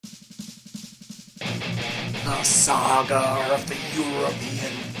The Saga of the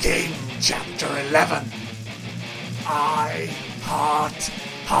European King, Chapter 11. I Heart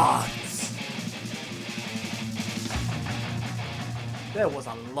Hearts. There was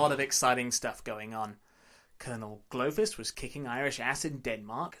a lot of exciting stuff going on. Colonel Glowfist was kicking Irish ass in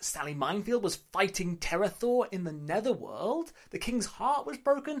Denmark. Sally Minefield was fighting Terrorthaw in the netherworld. The king's heart was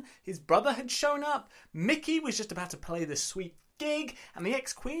broken. His brother had shown up. Micky was just about to play the sweet gig. And the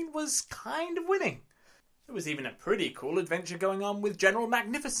ex-queen was kind of winning. There was even a pretty cool adventure going on with General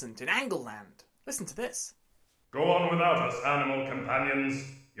Magnificent in Angleland. Listen to this. Go on without us, animal companions.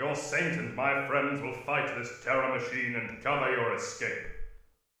 Your saint and my friends will fight this terror machine and cover your escape.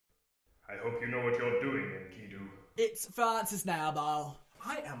 I hope you know what you're doing, Enkidu. It's Francis now, Ba'al.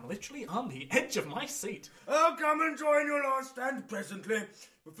 I am literally on the edge of my seat. I'll come and join your last stand presently,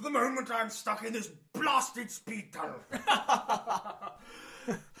 but for the moment I'm stuck in this blasted speed tunnel.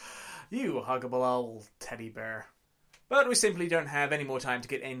 You huggable old teddy bear. But we simply don't have any more time to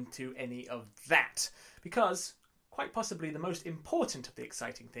get into any of that, because quite possibly the most important of the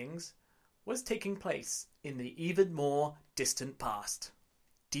exciting things was taking place in the even more distant past.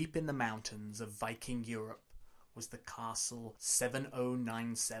 Deep in the mountains of Viking Europe was the castle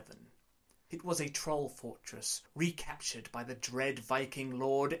 7097. It was a troll fortress recaptured by the dread Viking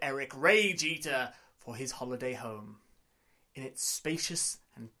lord Erik Rage-Eater for his holiday home. In its spacious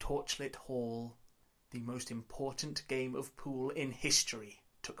and torchlit hall, the most important game of pool in history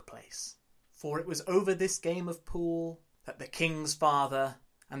took place. For it was over this game of pool that the king's father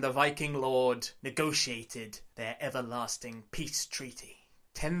and the Viking lord negotiated their everlasting peace treaty.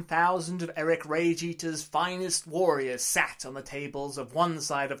 10,000 of Erik Rage-Eater's finest warriors sat on the tables of one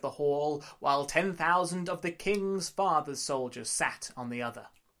side of the hall, while 10,000 of the king's father's soldiers sat on the other.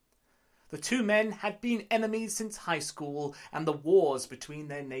 The two men had been enemies since high school, and the wars between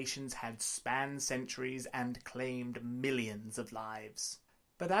their nations had spanned centuries and claimed millions of lives.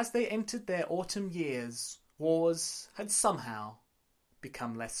 But as they entered their autumn years, wars had somehow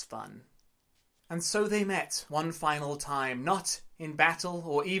become less fun. And so they met one final time, not in battle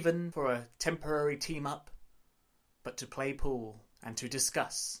or even for a temporary team-up, but to play pool and to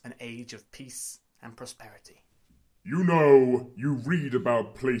discuss an age of peace and prosperity. You know, you read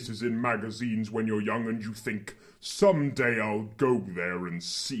about places in magazines when you're young and you think, someday I'll go there and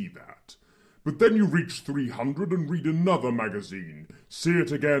see that. But then you reach 300 and read another magazine, see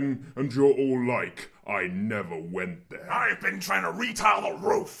it again, and you're all like, I never went there. I've been trying to retile the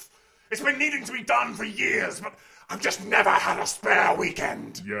roof. It's been needing to be done for years, but I've just never had a spare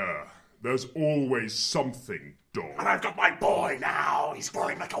weekend. Yeah, there's always something, dog. And I've got my boy now. He's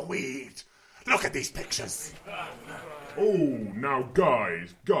growing like a weed. Look at these pictures. Oh, now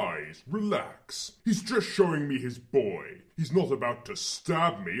guys, relax. He's just showing me his boy. He's not about to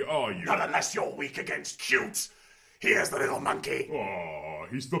stab me, are you? Not unless you're weak against cute. Here's the little monkey. Ah,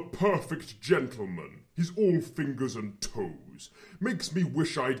 he's the perfect gentleman. He's all fingers and toes. Makes me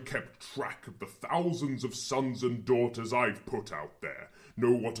wish I'd kept track of the thousands of sons and daughters I've put out there.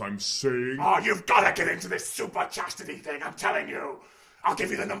 Know what I'm saying? Oh, you've got to get into this super chastity thing, I'm telling you. I'll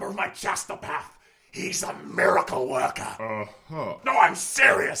give you the number of my chastopath. He's a miracle worker. Uh-huh. No, I'm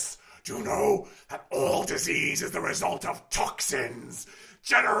serious. Do you know that all disease is the result of toxins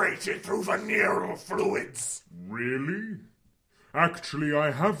generated through venereal fluids? Really? Actually, I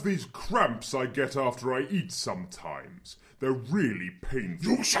have these cramps I get after I eat sometimes. They're really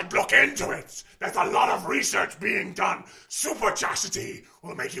painful. You should look into it. There's a lot of research being done. Super chastity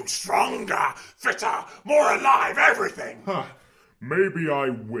will make you stronger, fitter, more alive, everything. Ha, maybe I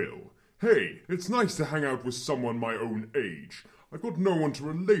will. Hey, it's nice to hang out with someone my own age. I've got no one to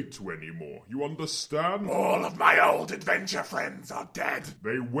relate to anymore, you understand? All of my old adventure friends are dead.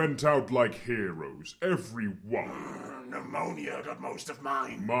 They went out like heroes, every one. Pneumonia got most of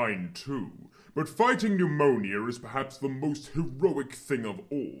mine. Mine too. But fighting pneumonia is perhaps the most heroic thing of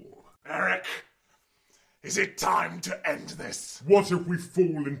all. Erik, is it time to end this? What if we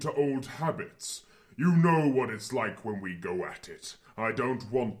fall into old habits? You know what it's like when we go at it. I don't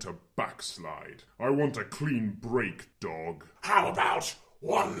want to backslide. I want a clean break, dog. How about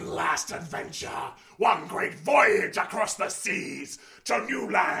one last adventure? One great voyage across the seas, to new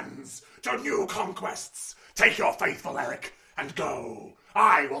lands, to new conquests. Take your faithful Erik and go.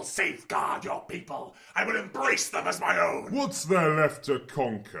 I will safeguard your people. I will embrace them as my own. What's there left to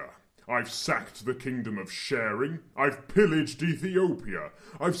conquer? I've sacked the kingdom of Sharing. I've pillaged Ethiopia.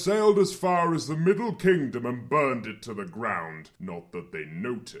 I've sailed as far as the Middle Kingdom and burned it to the ground. Not that they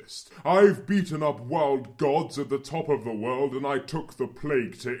noticed. I've beaten up wild gods at the top of the world, and I took the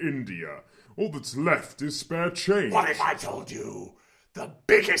plague to India. All that's left is spare change. What if I told you The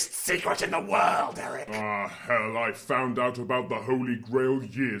biggest secret in the world, Erik. Ah, hell, I found out about the Holy Grail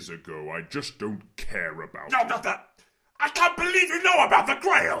years ago. I just don't care about No, it. not that. I can't believe you know about the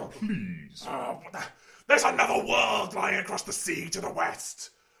Grail. Please. There's another world lying across the sea to the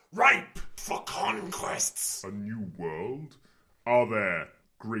west, ripe for conquests. A new world? Are there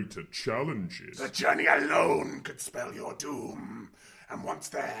greater challenges? The journey alone could spell your doom. And once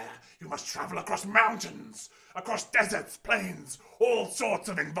there, you must travel across mountains, across deserts, plains, all sorts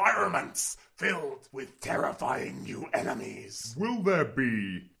of environments filled with terrifying new enemies. Will there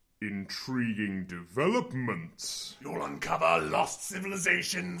be intriguing developments? You'll uncover lost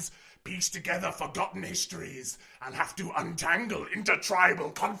civilizations, piece together forgotten histories, and have to untangle intertribal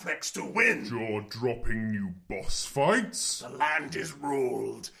conflicts to win. Jaw-dropping new boss fights? The land is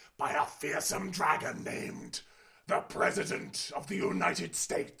ruled by a fearsome dragon named the President of the United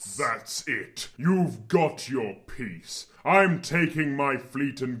States. That's it. You've got your piece. I'm taking my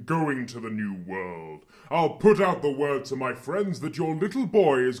fleet and going to the new world. I'll put out the word to my friends that your little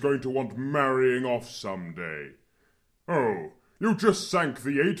boy is going to want marrying off someday. Oh, you just sank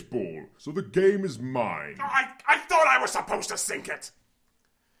the 8-ball, so the game is mine. I thought I was supposed to sink it.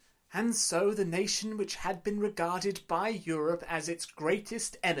 And so the nation which had been regarded by Europe as its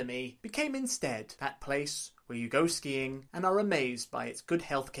greatest enemy became instead that place where you go skiing and are amazed by its good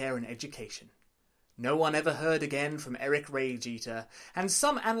healthcare and education. No one ever heard again from Erik Rage-Eater, and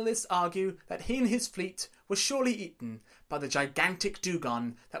some analysts argue that he and his fleet were surely eaten by the gigantic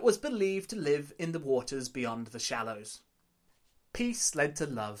dugong that was believed to live in the waters beyond the shallows. Peace led to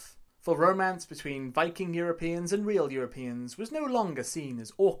love, for romance between Viking Europeans and real Europeans was no longer seen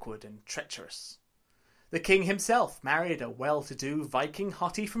as awkward and treacherous. The king himself married a well-to-do Viking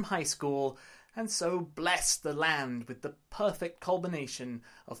hottie from high school, and so blessed the land with the perfect culmination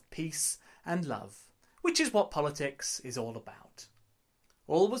of peace and love, which is what politics is all about.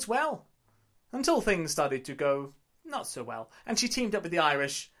 All was well, until things started to go not so well, and she teamed up with the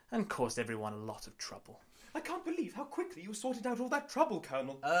Irish and caused everyone a lot of trouble. I can't believe how quickly you sorted out all that trouble,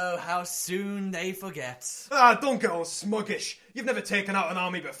 Colonel. Oh, how soon they forget. Don't get all smuggish. You've never taken out an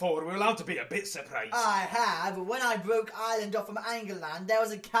army before. We're allowed to be a bit surprised. I have. When I broke Ireland off from England, there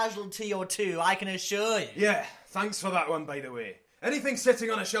was a casualty or two, I can assure you. Yeah, thanks for that one, by the way. Anything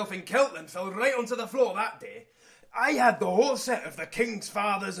sitting on a shelf in Keltland fell right onto the floor that day. I had the whole set of the King's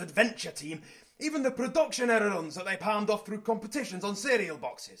Father's Adventure Team, even the production error runs that they palmed off through competitions on cereal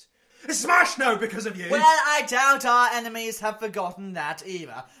boxes. It's smashed now because of you. Well, I doubt our enemies have forgotten that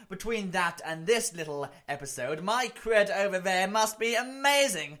either. Between that and this little episode, my cred over there must be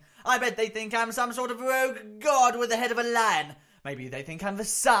amazing. I bet they think I'm some sort of rogue god with the head of a lion. Maybe they think I'm the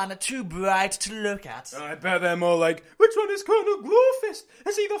sun, too bright to look at. I bet they're more like, which one is Colonel Glowfist?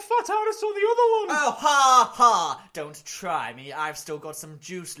 Is he the fat artist or the other one? Oh, ha, ha! Don't try me. I've still got some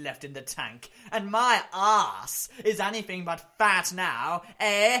juice left in the tank. And my arse is anything but fat now.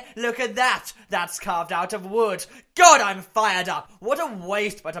 Eh? Look at that. That's carved out of wood. God, I'm fired up. What a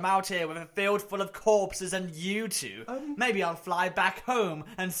waste, but I'm out here with a field full of corpses and you two. Maybe I'll fly back home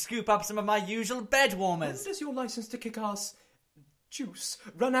and scoop up some of my usual bed warmers. When does your license to kick ass juice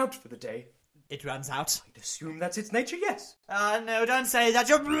run out for the day? It runs out. I'd assume that's its nature, yes. No, don't say that.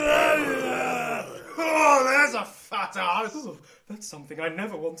 You're... Oh, there's a fat ass. Oh, that's something I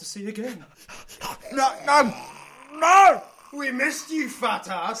never want to see again. No! We missed you, fat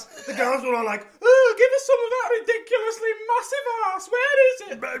ass. The girls were all like, oh, give us some of that ridiculously massive ass. Where is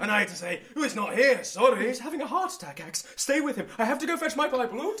it? And I had to say, oh, it's not here, sorry. He's having a heart attack, Axe. Stay with him. I have to go fetch my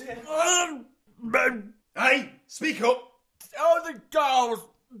Bible. Oh, dear. Hey, speak up. Oh, the girls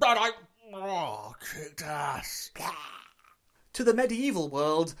that I kicked ass. To the medieval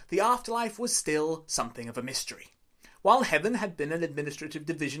world, the afterlife was still something of a mystery. While heaven had been an administrative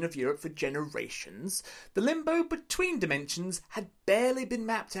division of Europe for generations, the limbo between dimensions had barely been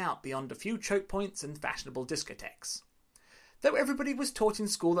mapped out beyond a few choke points and fashionable discotheques. Though everybody was taught in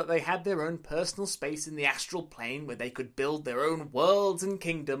school that they had their own personal space in the astral plane where they could build their own worlds and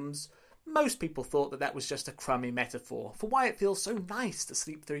kingdoms, most people thought that that was just a crummy metaphor for why it feels so nice to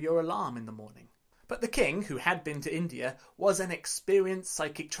sleep through your alarm in the morning. But the king, who had been to India, was an experienced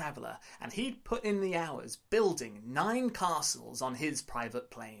psychic traveller, and he'd put in the hours building 9 castles on his private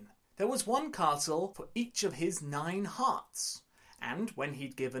plane. There was one castle for each of his 9 hearts, and when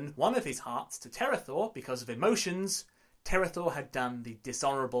he'd given one of his hearts to Terrorthaw because of emotions, Terrorthaw had done the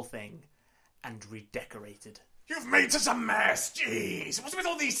dishonourable thing and redecorated. You've made such a mess, jeez. What's with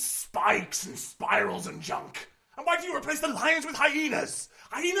all these spikes and spirals and junk? And why do you replace the lions with hyenas?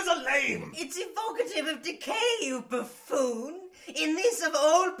 Hyenas are lame. It's evocative of decay, you buffoon. In this, of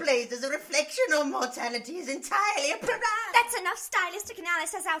all places, a reflection on mortality is entirely appropriate. That's enough stylistic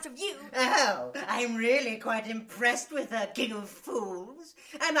analysis out of you. Oh, I'm really quite impressed with her, king of fools.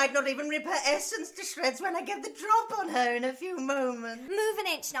 I might not even rip her essence to shreds when I get the drop on her in a few moments. Move an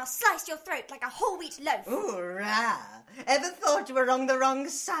inch and I'll slice your throat like a whole wheat loaf. Hoorah! Ever thought you were on the wrong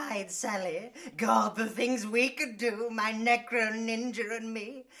side, Sally? God, the things we could do, my necro ninja and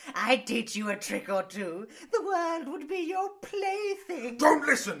me. I'd teach you a trick or two. The world would be your plaything. Don't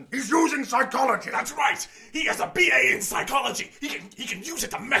listen! He's using psychology! That's right! He has a BA in psychology! He can use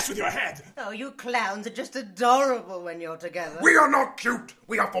it to mess with your head! Oh, you clowns are just adorable when you're together. We are not cute!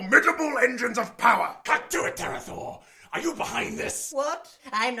 We are formidable engines of power! Cut to it, Terrorthaw! Are you behind this? What?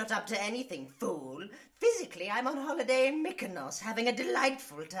 I'm not up to anything, fool. Physically, I'm on holiday in Mechanicus, having a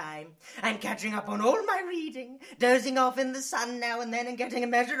delightful time. I'm catching up on all my reading, dozing off in the sun now and then and getting a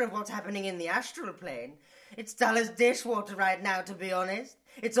measure of what's happening in the Astral Plane. It's dull as dishwater right now, to be honest.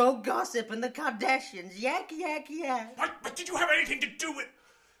 It's all gossip and the Kardashians. Yak, yak, yak. What did you have anything to do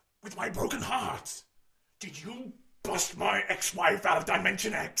with my broken heart? Did you bust my ex-wife out of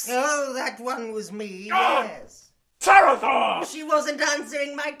Dimension X? Oh, that one was me, yes. Terrorthaw! She wasn't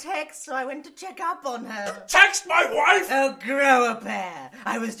answering my text, so I went to check up on her. Text my wife? Oh, grow a pair.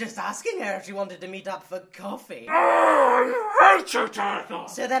 I was just asking her if she wanted to meet up for coffee. Oh, I hate you, Terrorthaw!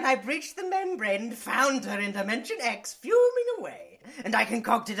 So then I breached the membrane and found her in Dimension X, fuming away. And I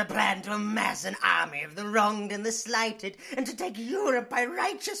concocted a plan to amass an army of the wronged and the slighted, and to take Europe by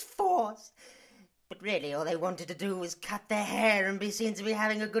righteous force. But really, all they wanted to do was cut their hair and be seen to be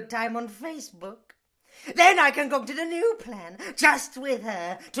having a good time on Facebook. Then I concocted a new plan, just with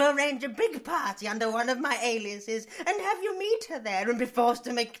her, to arrange a big party under one of my aliases and have you meet her there and be forced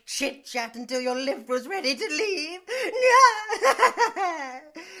to make chit-chat until your lift was ready to leave.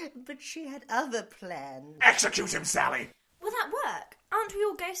 But she had other plans. Execute him, Sally! Will that work? Aren't we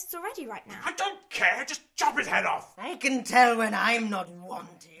all ghosts already right now? I don't care, just chop his head off! I can tell when I'm not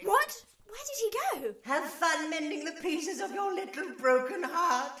wanted. What? Where did he go? Have fun mending the pieces of your little broken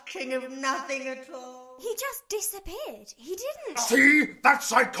heart, king of nothing at all. He just disappeared. He didn't. See? That's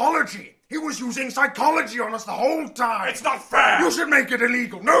psychology! He was using psychology on us the whole time! It's not fair! You should make it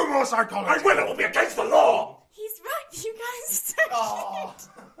illegal! No more psychology! I will! It will be against the law! He's right, you guys. Oh.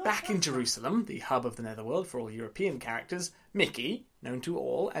 Back in Jerusalem, the hub of the netherworld for all European characters, Micky, known to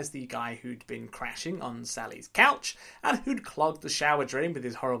all as the guy who'd been crashing on Sally's couch and who'd clogged the shower drain with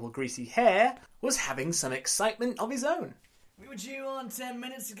his horrible greasy hair, was having some excitement of his own. We were due on 10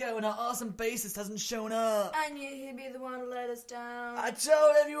 minutes ago and our awesome bassist hasn't shown up. I knew he'd be the one to let us down. I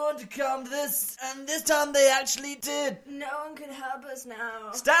told everyone to come to this, and this time they actually did. No one can help us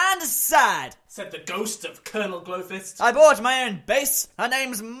now. Stand aside, said the ghost of Colonel Glowfist. I bought my own bass. Her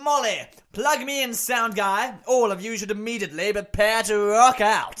name's Molly. Plug me in, sound guy. All of you should immediately prepare to rock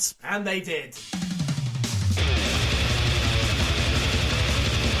out. And they did.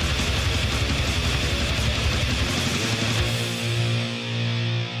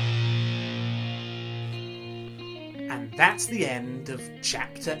 And that's the end of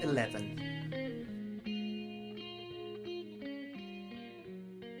Chapter 11.